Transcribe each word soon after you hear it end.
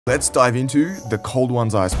Let's dive into the Cold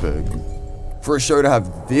One's Iceberg. For a show to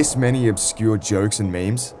have this many obscure jokes and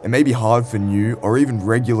memes, it may be hard for new or even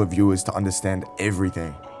regular viewers to understand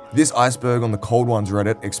everything. This iceberg on the Cold One's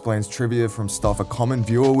Reddit explains trivia from stuff a common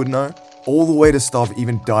viewer would know, all the way to stuff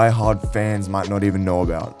even die-hard fans might not even know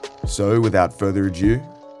about. So without further ado,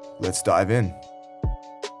 let's dive in.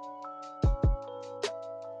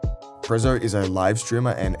 Prezzo is a live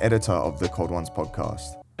streamer and editor of the Cold One's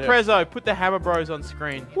podcast. Prezzo, put the Hammer Bros on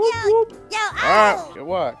screen. Whoop, whoop. Alright, good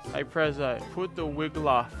work. Hey Prezzo, put the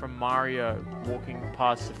Wiggler from Mario walking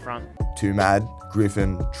past the front. Two Mad,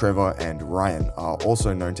 Griffin, Trevor, and Ryan are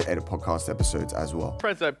also known to edit podcast episodes as well.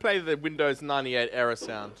 Prezzo, play the Windows 98 error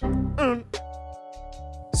sound.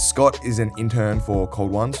 Scott is an intern for Cold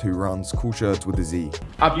Ones who runs Cool Shirts with a Z.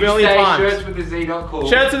 A billion times. Shirts with the Z.cool.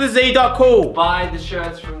 Shirts with the Z.cool. Buy the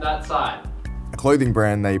shirts from that site. A clothing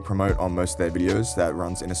brand they promote on most of their videos that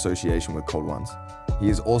runs in association with Cold Ones. He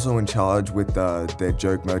is also in charge with their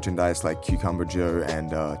joke merchandise like Cucumber Joe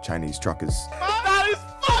and Chinese truckers. That is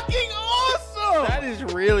fucking awesome! That is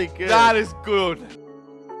really good. That is good.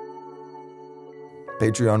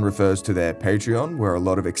 Patreon refers to their Patreon, where a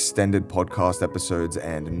lot of extended podcast episodes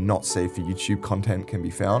and not safe for YouTube content can be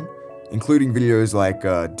found, including videos like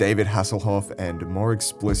David Hasselhoff and more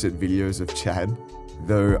explicit videos of Chad,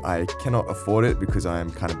 though I cannot afford it because I am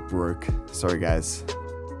kind of broke. Sorry guys.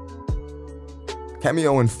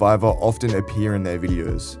 Cameo and Fiverr often appear in their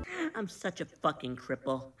videos. I'm such a fucking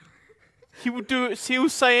cripple. He'll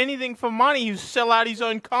say anything for money. He'll sell out his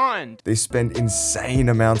own kind. They spend insane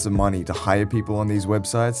amounts of money to hire people on these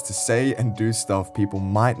websites to say and do stuff people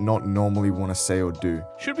might not normally want to say or do.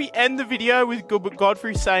 Should we end the video with Gilbert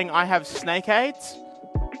Godfrey saying, "I have snake AIDS"?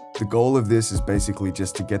 The goal of this is basically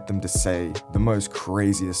just to get them to say the most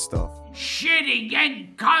craziest stuff. Shitting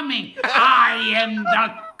and coming, I am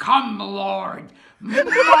the cum lord. Markiplier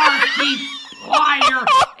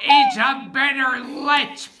is a better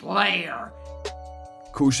Let's Player.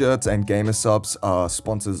 Cool Shirts and Gamer Subs are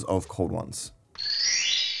sponsors of Cold Ones.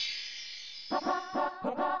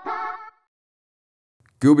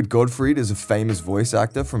 Gilbert Gottfried is a famous voice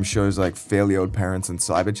actor from shows like Fairly Odd Parents and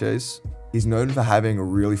Cyberchase. He's known for having a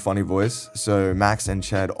really funny voice, so Max and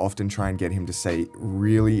Chad often try and get him to say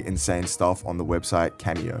really insane stuff on the website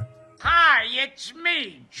Cameo. Hi, it's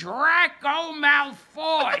me, Draco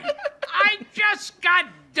Malfoy. I just got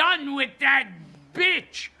done with that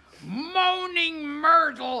bitch, Moaning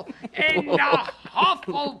Myrtle, in the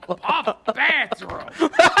Hufflepuff bathroom.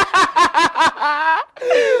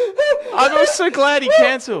 I'm so glad he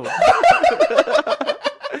cancelled.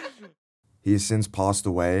 He has since passed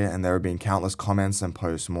away, and there have been countless comments and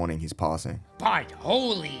posts mourning his passing. But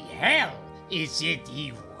holy hell, is it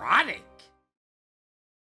erotic?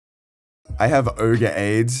 I have Ogre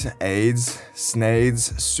AIDS, AIDS,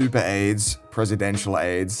 Snades, Super AIDS, Presidential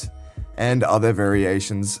AIDS, and other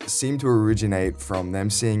variations seem to originate from them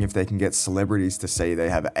seeing if they can get celebrities to say they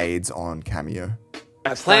have AIDS on Cameo.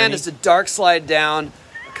 My plan is to dark slide down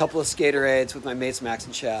a couple of skater AIDS with my mates Max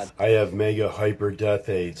and Chad. I have mega hyper death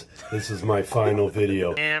AIDS. This is my final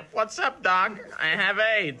video. What's up, dog? I have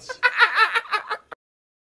AIDS.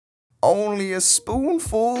 Only a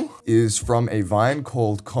Spoonful is from a vine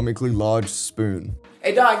called Comically Large Spoon.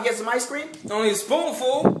 Hey dog, you get some ice cream? Only a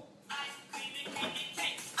spoonful.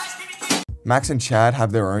 Max and Chad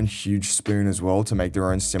have their own huge spoon as well to make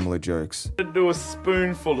their own similar jokes. Do a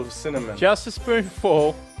spoonful of cinnamon. Just a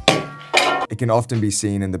spoonful. It can often be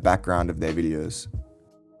seen in the background of their videos.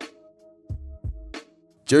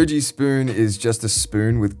 Joji Spoon is just a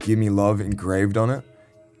spoon with Gimme Love engraved on it.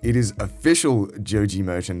 It is official Joji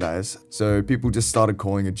merchandise, so people just started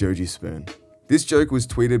calling it Joji Spoon. This joke was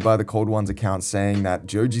tweeted by the Cold Ones account saying that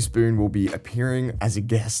Joji Spoon will be appearing as a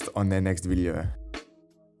guest on their next video.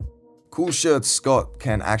 Cool Shirts Scott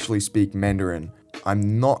can actually speak Mandarin.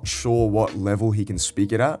 I'm not sure what level he can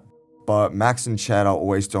speak it at, but Max and Chad are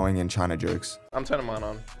always throwing in China jokes. I'm turning mine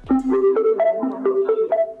on.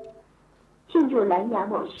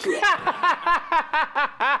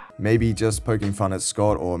 Maybe just poking fun at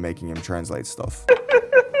Scott or making him translate stuff.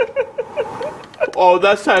 Oh,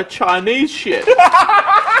 that's that Chinese shit.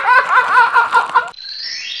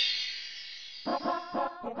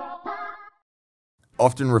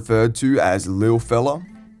 Often referred to as Lil Fella,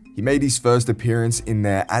 he made his first appearance in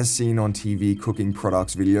their As Seen on TV cooking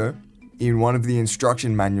products video. In one of the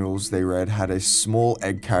instruction manuals they read had a small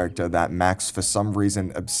egg character that Max for some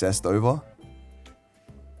reason obsessed over.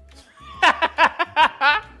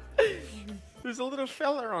 There's a little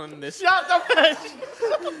fella on this. Shut the face!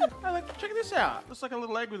 Hey, look, check this out. Looks like a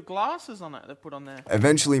little egg with glasses on it they put on there.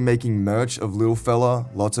 Eventually making merch of Little Fella,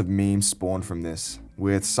 lots of memes spawned from this,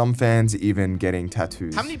 with some fans even getting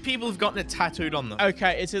tattoos. How many people have gotten it tattooed on them?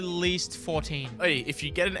 Okay, it's at least 14. Hey, if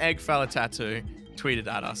you get an egg fella tattoo, tweet it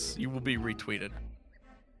at us. You will be retweeted.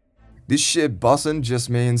 This shit bussin' just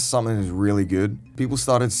means something is really good. People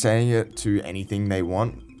started saying it to anything they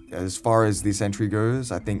want. As far as this entry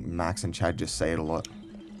goes, I think Max and Chad just say it a lot.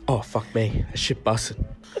 Oh, fuck me. That shit bussin'.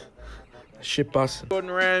 That shit bussin'.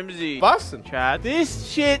 Gordon Ramsay. Bussin', Chad.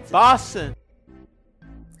 This shit's bussin'.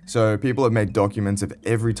 So people have made documents of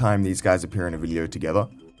every time these guys appear in a video together.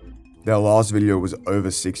 Their last video was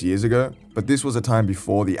over 6 years ago, but this was a time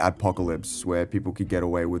before the adpocalypse where people could get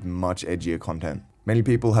away with much edgier content. Many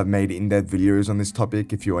people have made in-depth videos on this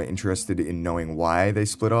topic if you are interested in knowing why they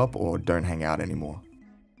split up or don't hang out anymore.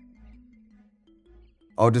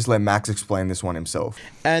 I'll just let Max explain this one himself.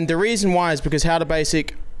 And the reason why is because How to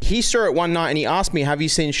Basic, he saw it one night and he asked me, have you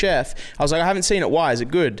seen Chef? I was like, I haven't seen it. Why? Is it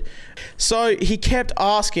good? So he kept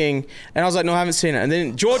asking and I was like, no, I haven't seen it. And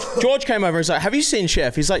then George came over and was like, have you seen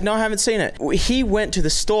Chef? He's like, no, I haven't seen it. He went to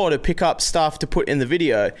the store to pick up stuff to put in the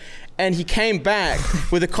video and he came back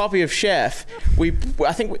with a copy of Chef.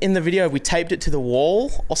 I think in the video we taped it to the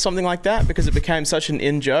wall or something like that because it became such an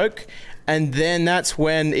in-joke. And then that's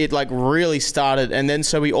when it like really started. And then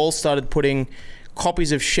so we all started putting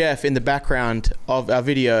copies of Chef in the background of our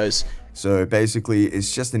videos. So basically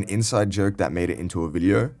it's just an inside joke that made it into a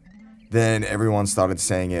video. Then everyone started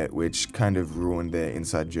saying it, which kind of ruined their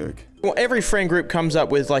inside joke. Well, every friend group comes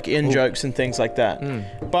up with like in-jokes and things like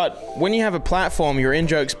that. But when you have a platform, your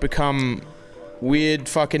in-jokes become weird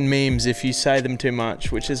fucking memes if you say them too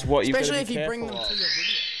much, which is what you've got to be Especially if you bring them careful to your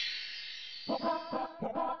video.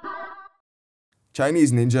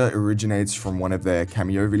 Chinese Ninja originates from one of their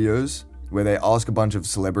cameo videos, where they ask a bunch of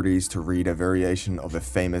celebrities to read a variation of a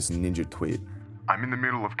famous ninja tweet. I'm in the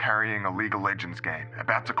middle of carrying a League of Legends game,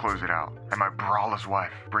 about to close it out, and my braless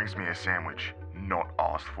wife brings me a sandwich, not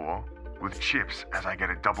asked for, with chips as I get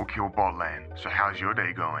a double kill bot lane. So how's your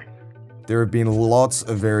day going? There have been lots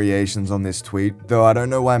of variations on this tweet, though I don't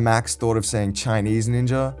know why Max thought of saying Chinese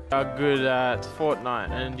Ninja. Are good at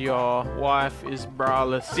Fortnite and your wife is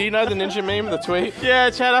braless. Do you know the ninja meme, the tweet?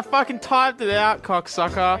 Yeah, Chad, I fucking typed it out,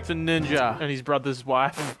 cocksucker. It's a ninja and his brother's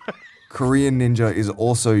wife. Korean Ninja is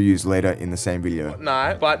also used later in the same video.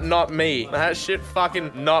 No, but not me. That shit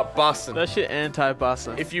fucking not bussin'. That shit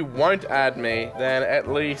anti-bussin'. If you won't add me, then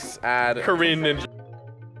at least add Korean Ninja.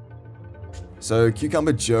 So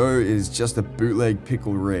Cucumber Joe is just a bootleg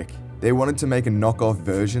Pickle Rick. They wanted to make a knockoff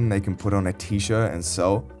version they can put on a t-shirt and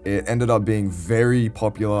sell. It ended up being very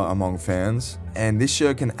popular among fans, and this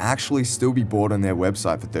shirt can actually still be bought on their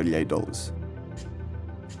website for $38.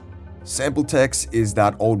 Sample text is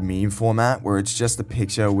that old meme format where it's just a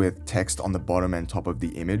picture with text on the bottom and top of the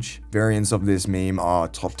image. Variants of this meme are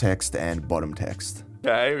top text and bottom text.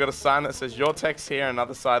 Okay, we've got a sign that says your text here,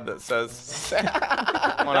 another side that says...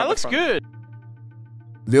 That looks good.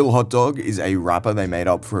 Lil Hot Dog is a rapper they made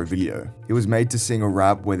up for a video. He was made to sing a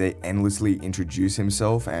rap where they endlessly introduce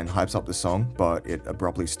himself and hypes up the song, but it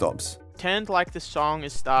abruptly stops. Pretend like the song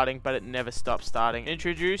is starting, but it never stops starting.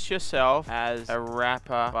 Introduce yourself as a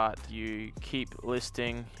rapper, but you keep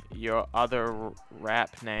listing your other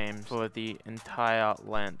rap names for the entire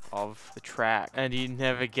length of the track, and you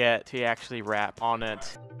never get to actually rap on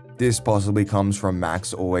it. This possibly comes from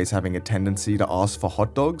Max always having a tendency to ask for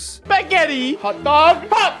hot dogs. Spaghetti! Hot dog!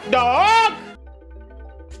 Hot dog!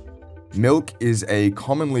 Milk is a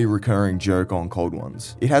commonly recurring joke on Cold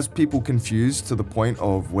Ones. It has people confused to the point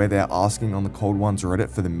of where they're asking on the Cold Ones Reddit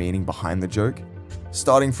for the meaning behind the joke.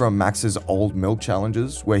 Starting from Max's old milk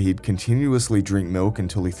challenges, where he'd continuously drink milk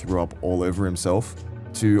until he threw up all over himself,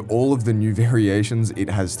 to all of the new variations it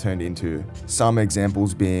has turned into. Some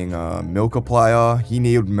examples being Milkiplier, he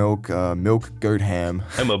needed milk, milk goat ham.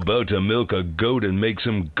 I'm about to milk a goat and make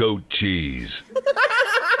some goat cheese.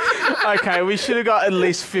 Okay, we should have got at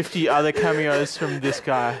least 50 other cameos from this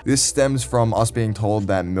guy. This stems from us being told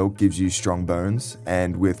that milk gives you strong bones,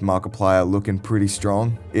 and with Markiplier looking pretty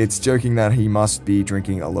strong, it's joking that he must be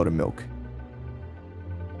drinking a lot of milk.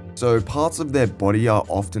 So parts of their body are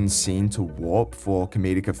often seen to warp for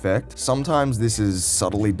comedic effect. Sometimes this is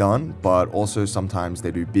subtly done, but also sometimes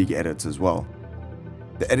they do big edits as well.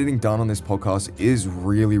 The editing done on this podcast is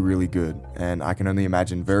really, really good, and I can only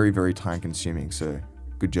imagine very, very time consuming, so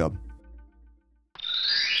good job.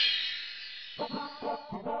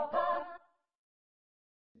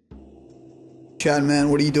 Chad, man,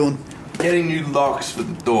 what are you doing? Getting new locks for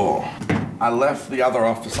the door. I left the other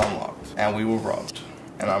office unlocked, and we were robbed.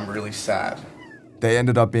 And I'm really sad. They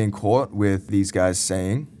ended up being caught with these guys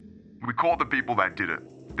saying, "We caught the people that did it.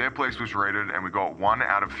 Their place was raided and we got 1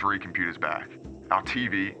 out of 3 computers back. Our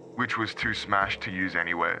TV, which was too smashed to use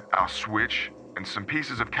anywhere, our switch, and some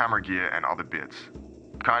pieces of camera gear and other bits.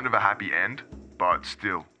 Kind of a happy end, but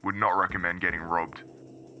still, would not recommend getting robbed."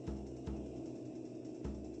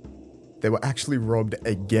 They were actually robbed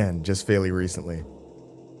again just fairly recently,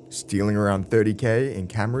 stealing around $30K in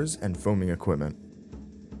cameras and filming equipment.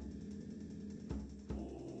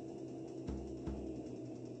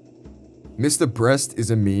 Mr. Breast is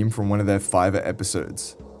a meme from one of their Fiverr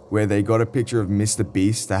episodes, where they got a picture of Mr.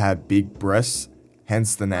 Beast to have big breasts,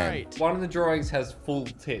 hence the name. One of the drawings has full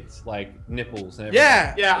tits, like nipples and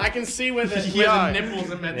everything. Yeah, I can see where the nipples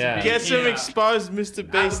are meant to be. Get some exposed Mr.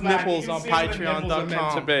 Beast nipples on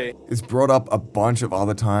Patreon.com. It's brought up a bunch of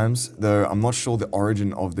other times, though I'm not sure the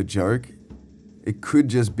origin of the joke. It could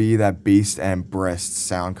just be that Beast and breasts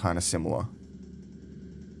sound kind of similar.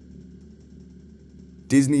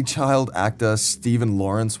 Disney child actor Stephen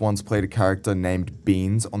Lawrence once played a character named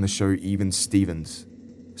Beans on the show Even Stevens.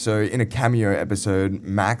 So in a cameo episode,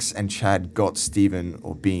 Max and Chad got Steven,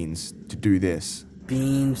 or Beans, to do this.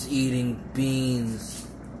 Beans eating beans.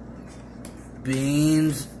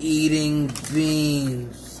 Beans eating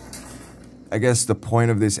beans. I guess the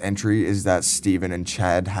point of this entry is that Steven and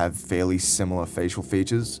Chad have fairly similar facial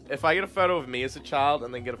features. If I get a photo of me as a child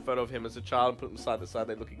and then get a photo of him as a child and put them side by side,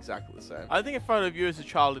 they look exactly the same. I think a photo of you as a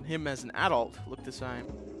child and him as an adult look the same.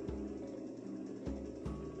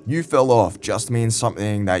 You fell off just means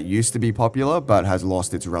something that used to be popular but has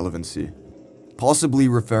lost its relevancy. Possibly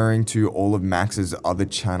referring to all of Max's other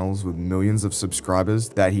channels with millions of subscribers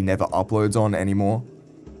that he never uploads on anymore.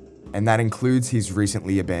 And that includes his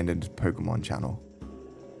recently abandoned Pokemon channel.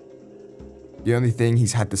 The only thing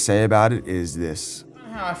he's had to say about it is this.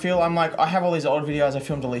 How I feel, I'm like, I have all these old videos, I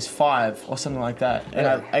filmed at least 5 or something like that. And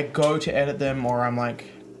I go to edit them, or I'm like,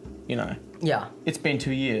 you know. Yeah. It's been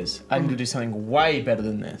 2 years. I need to do something way better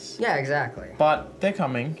than this. Yeah, exactly. But they're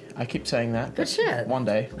coming. I keep saying that. Good shit. One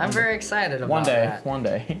day. I'm very excited about that. One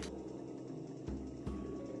day.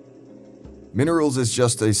 Minerals is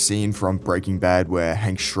just a scene from Breaking Bad where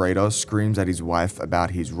Hank Schrader screams at his wife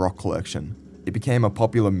about his rock collection. It became a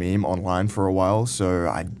popular meme online for a while, so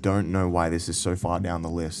I don't know why this is so far down the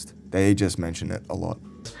list. They just mention it a lot.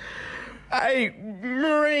 Hey,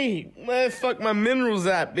 Marie, where the fuck my minerals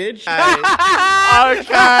at, bitch?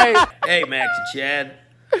 Okay. Hey, Max and Chad.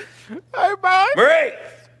 Hey, bro. Marie!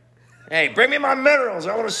 Hey, bring me my minerals.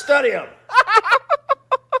 I want to study them.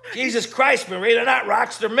 Jesus Christ, Marie, they're not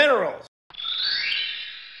rocks, they're minerals.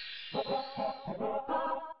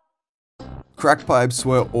 Crack pipes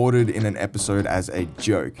were ordered in an episode as a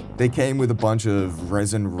joke. They came with a bunch of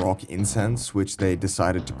resin rock incense, which they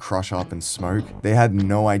decided to crush up and smoke. They had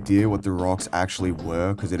no idea what the rocks actually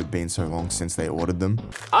were because it had been so long since they ordered them.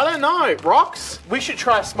 I don't know. Rocks? We should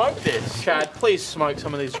try smoke this. Chad, please smoke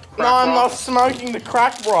some of these crack No, I'm not rocks. smoking the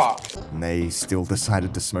crack rock. And they still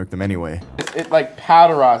decided to smoke them anyway. It like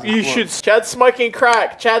powderizes. You should. Chad's smoking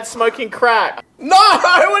crack. Chad's smoking crack. No,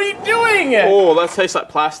 what are you doing? Oh, that tastes like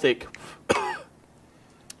plastic.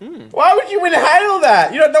 Why would you inhale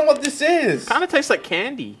that? You don't know what this is. Kind of tastes like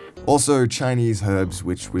candy. Also Chinese herbs,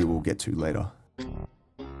 which we will get to later.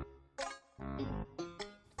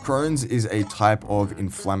 Crohn's is a type of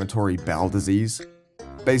inflammatory bowel disease.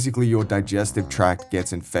 Basically, your digestive tract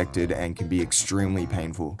gets infected and can be extremely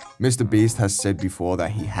painful. Mr. Beast has said before that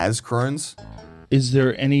he has Crohn's. Is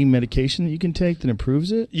there any medication that you can take that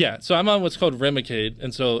improves it? Yeah, so I'm on what's called Remicade,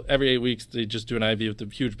 and so every 8 weeks they just do an IV with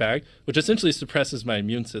a huge bag, which essentially suppresses my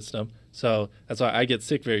immune system. So that's why I get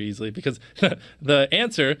sick very easily, because the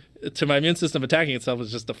answer to my immune system attacking itself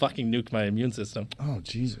is just to fucking nuke my immune system. Oh,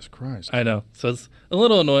 Jesus Christ. I know. So it's a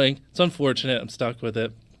little annoying. It's unfortunate. I'm stuck with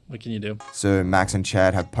it. What can you do? So Max and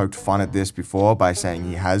Chad have poked fun at this before by saying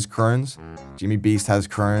he has Crohn's. Jimmy Beast has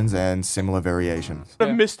Crohn's and similar variations.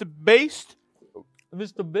 Mr. Beast?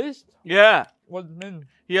 Mr. Beast? Yeah. What does it mean?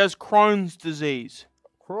 He has Crohn's disease.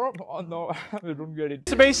 Oh, no, I don't get it.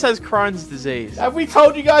 Mr. Beast has Crohn's disease. Have we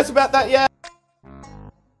told you guys about that yet?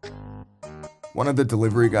 One of the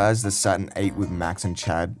delivery guys that sat and ate with Max and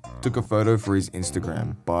Chad took a photo for his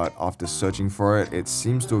Instagram, but after searching for it, it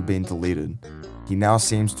seems to have been deleted. He now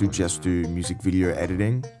seems to just do music video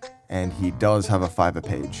editing, and he does have a Fiverr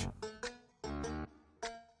page.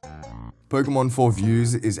 Pokemon 4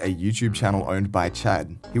 Views is a YouTube channel owned by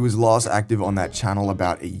Chad. He was last active on that channel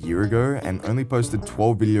about a year ago and only posted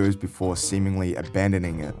 12 videos before seemingly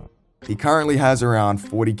abandoning it. He currently has around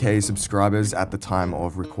 40k subscribers at the time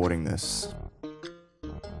of recording this.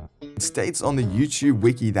 It states on the YouTube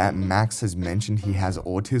wiki that Max has mentioned he has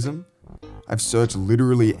autism. I've searched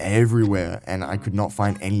literally everywhere and I could not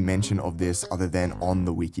find any mention of this other than on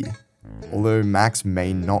the wiki. Although Max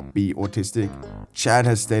may not be autistic, Chad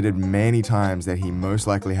has stated many times that he most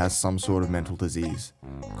likely has some sort of mental disease,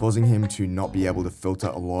 causing him to not be able to filter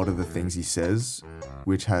a lot of the things he says,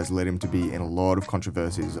 which has led him to be in a lot of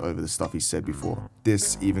controversies over the stuff he said before.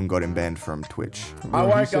 This even got him banned from Twitch. I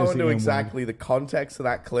won't go into exactly the context of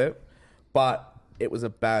that clip, but it was a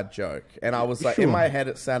bad joke. And I was like, in my head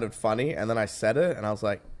it sounded funny, and then I said it, and I was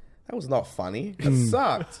like, that was not funny. That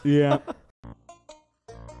sucked. Yeah.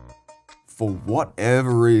 For whatever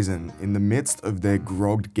reason, in the midst of their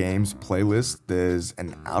Grogged Games playlist, there's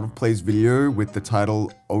an out-of-place video with the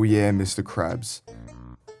title, "Oh Yeah, Mr. Krabs,"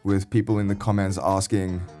 with people in the comments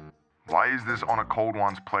asking, "Why is this on a Cold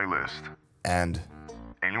Ones playlist?" And,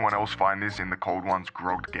 "Anyone else find this in the Cold Ones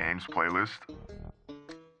Grogged Games playlist?"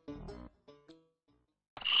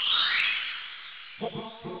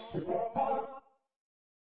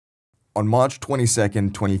 On March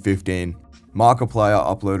 22nd, 2015, Markiplier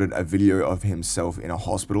uploaded a video of himself in a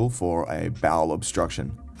hospital for a bowel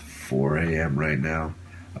obstruction. 4 a.m. right now.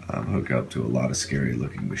 I'm hooked up to a lot of scary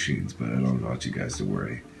looking machines, but I don't want you guys to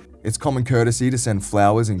worry. It's common courtesy to send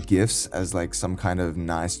flowers and gifts as like some kind of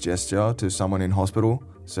nice gesture to someone in hospital.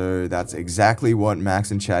 So that's exactly what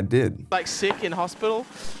Max and Chad did. Like sick in hospital?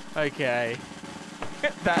 Okay.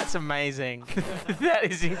 That's amazing. That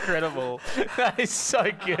is incredible. That is so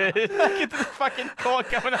good. Look at the fucking cord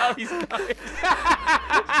coming up his nose.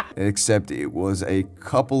 Except it was a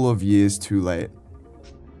couple of years too late.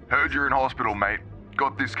 "Heard you're in hospital, mate.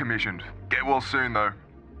 Got this commissioned. Get well soon, though."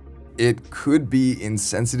 It could be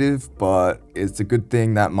insensitive, but it's a good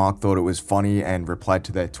thing that Mark thought it was funny and replied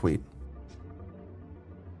to their tweet.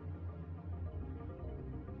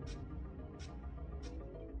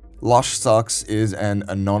 Lush Sucks is an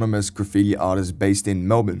anonymous graffiti artist based in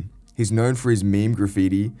Melbourne. He's known for his meme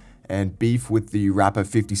graffiti and beef with the rapper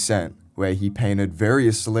 50 Cent, where he painted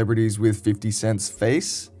various celebrities with 50 Cent's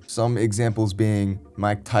face. Some examples being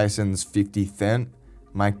Mike Tyson's 50 Cent,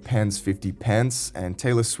 Mike Penn's 50 Pence, and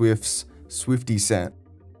Taylor Swift's Swifty Cent.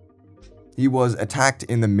 He was attacked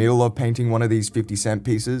in the middle of painting one of these 50 Cent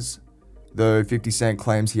pieces, though 50 Cent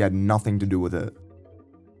claims he had nothing to do with it.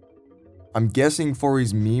 I'm guessing for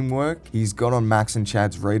his meme work, he's got on Max and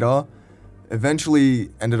Chad's radar. Eventually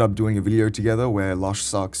ended up doing a video together where Lush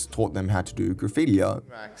Sucks taught them how to do graffiti art.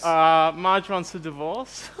 Marge wants a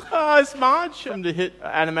divorce. It's Marge from the hit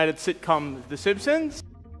animated sitcom The Simpsons.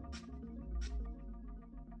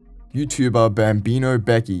 YouTuber Bambino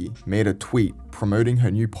Becky made a tweet promoting her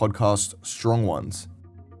new podcast, Strong Ones.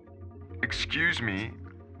 "Excuse me,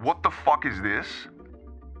 what the fuck is this?"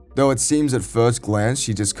 Though it seems at first glance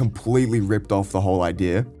she just completely ripped off the whole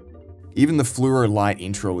idea. Even the fluoro light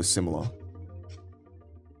intro is similar.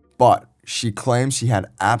 But she claims she had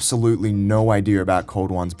absolutely no idea about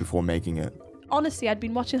Cold Ones before making it. Honestly, I'd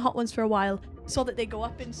been watching Hot Ones for a while, saw that they go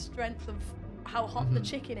up in strength of how hot the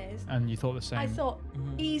chicken is. And you thought the same? I thought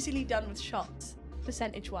easily done with shots,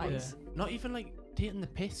 percentage-wise. Not even like taking the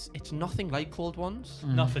piss. It's nothing like Cold Ones.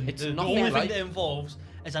 Nothing. It's The nothing only like. thing that involves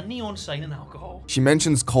is a neon sign and alcohol. She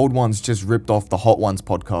mentions Cold Ones just ripped off the Hot Ones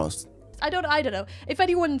podcast. I don't know. If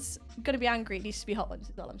anyone's going to be angry, it needs to be Hot Ones,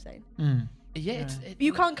 is all I'm saying. Yeah,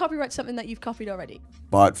 You can't copyright something that you've copied already.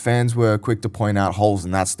 But fans were quick to point out holes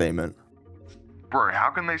in that statement. Bro,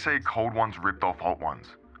 how can they say Cold Ones ripped off Hot Ones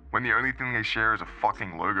when the only thing they share is a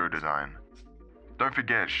fucking logo design? Don't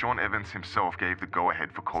forget, Sean Evans himself gave the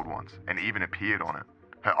go-ahead for Cold Ones and even appeared on it.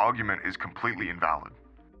 Her argument is completely invalid.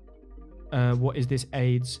 What is this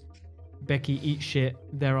AIDS? Becky, eat shit.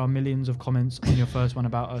 There are millions of comments on your first one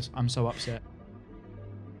about us. I'm so upset.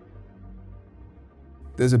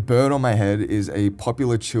 There's a Bird on My Head is a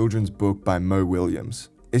popular children's book by Mo Williams.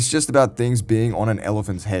 It's just about things being on an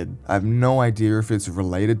elephant's head. I have no idea if it's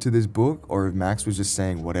related to this book or if Max was just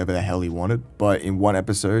saying whatever the hell he wanted, but in one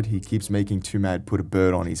episode he keeps making Too Mad put a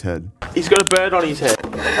bird on his head. He's got a bird on his head.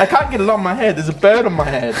 I can't get it on my head. There's a bird on my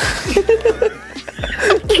head.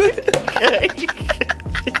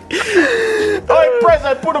 Oh, press,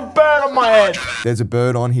 I put a bird on my head. There's a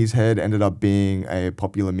bird on his head ended up being a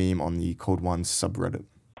popular meme on the Cold Ones subreddit.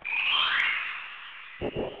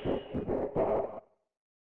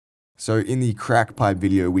 So in the crack pipe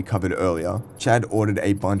video we covered earlier, Chad ordered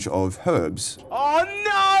a bunch of herbs. Oh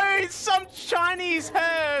no! It's some Chinese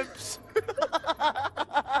herbs!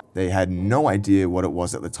 They had no idea what it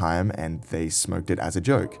was at the time and they smoked it as a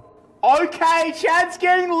joke. Okay, Chad's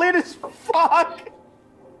getting lit as fuck.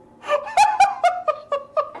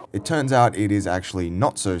 It turns out it is actually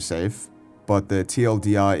not so safe, but the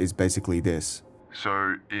TLDR is basically this.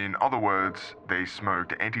 So, in other words, they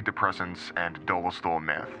smoked antidepressants and dollar store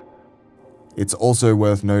meth. It's also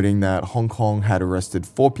worth noting that Hong Kong had arrested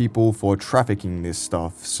 4 people for trafficking this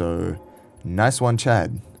stuff, so nice one,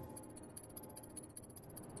 Chad.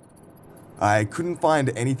 I couldn't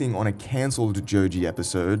find anything on a cancelled Joji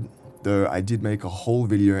episode, though I did make a whole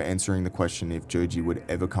video answering the question if Joji would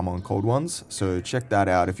ever come on Cold Ones, so check that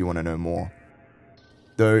out if you want to know more.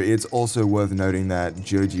 Though it's also worth noting that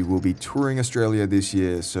Joji will be touring Australia this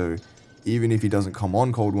year, so even if he doesn't come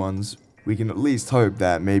on Cold Ones, we can at least hope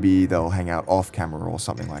that maybe they'll hang out off camera or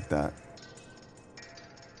something like that.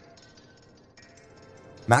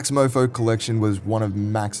 Maxmoefoe Collection was one of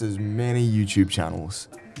Max's many YouTube channels.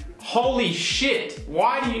 Holy shit,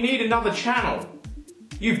 why do you need another channel?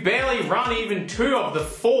 You've barely run even 2 of the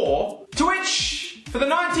 4. To which, for the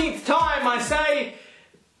 19th time, I say,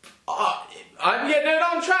 I'm getting it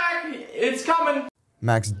on track, it's coming.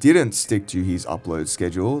 Max didn't stick to his upload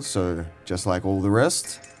schedule, so just like all the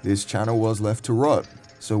rest, this channel was left to rot.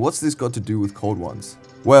 So what's this got to do with Cold Ones?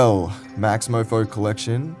 Well, Maxmoefoe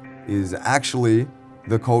Collection is actually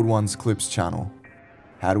the Cold Ones Clips channel.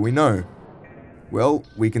 How do we know? Well,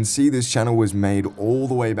 we can see this channel was made all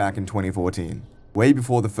the way back in 2014, way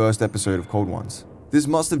before the first episode of Cold Ones. This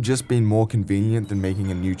must have just been more convenient than making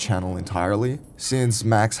a new channel entirely, since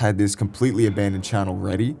Max had this completely abandoned channel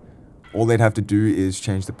ready. All they'd have to do is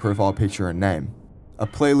change the profile picture and name. A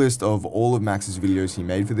playlist of all of Max's videos he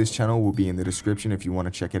made for this channel will be in the description if you want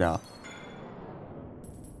to check it out.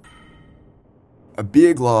 A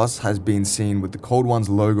beer glass has been seen with the Cold Ones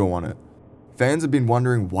logo on it. Fans have been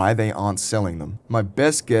wondering why they aren't selling them. My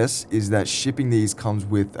best guess is that shipping these comes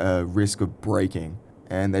with a risk of breaking,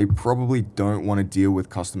 and they probably don't want to deal with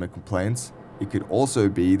customer complaints. It could also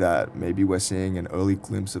be that maybe we're seeing an early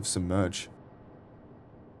glimpse of some merch.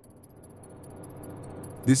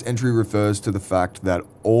 This entry refers to the fact that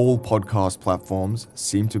all podcast platforms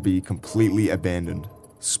seem to be completely abandoned.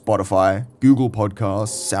 Spotify, Google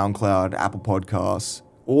Podcasts, SoundCloud, Apple Podcasts,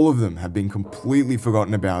 all of them have been completely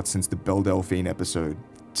forgotten about since the Belle Delphine episode,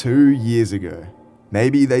 2 years ago.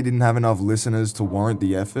 Maybe they didn't have enough listeners to warrant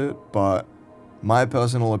the effort, but my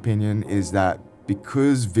personal opinion is that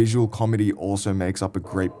because visual comedy also makes up a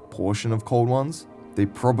great portion of Cold Ones, they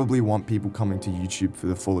probably want people coming to YouTube for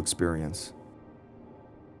the full experience.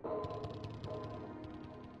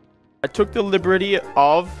 I took the liberty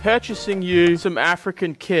of purchasing you some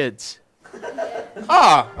African kids.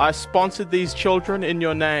 I sponsored these children in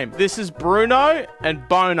your name. This is Bruno and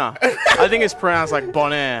Bona. I think it's pronounced like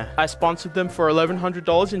Bonaire. I sponsored them for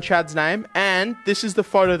 $1,100 in Chad's name, and this is the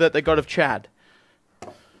photo that they got of Chad.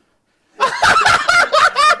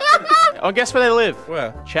 Oh, guess where they live?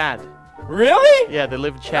 Where? Chad. Really? Yeah, they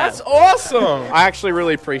live in Chad. That's awesome. I actually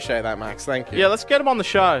really appreciate that, Max. Thank you. Yeah, let's get them on the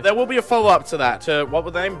show. There will be a follow-up to that. To what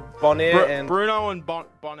were they? Bonaire and Bruno and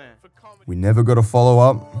Bonaire. We never got a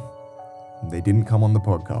follow-up. They didn't come on the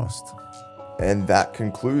podcast. And that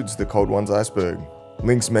concludes the Cold Ones Iceberg.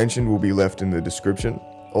 Links mentioned will be left in the description.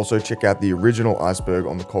 Also check out the original Iceberg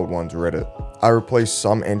on the Cold Ones Reddit. I replaced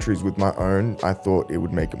some entries with my own. I thought it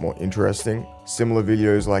would make it more interesting. Similar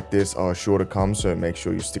videos like this are sure to come, so make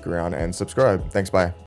sure you stick around and subscribe. Thanks, bye.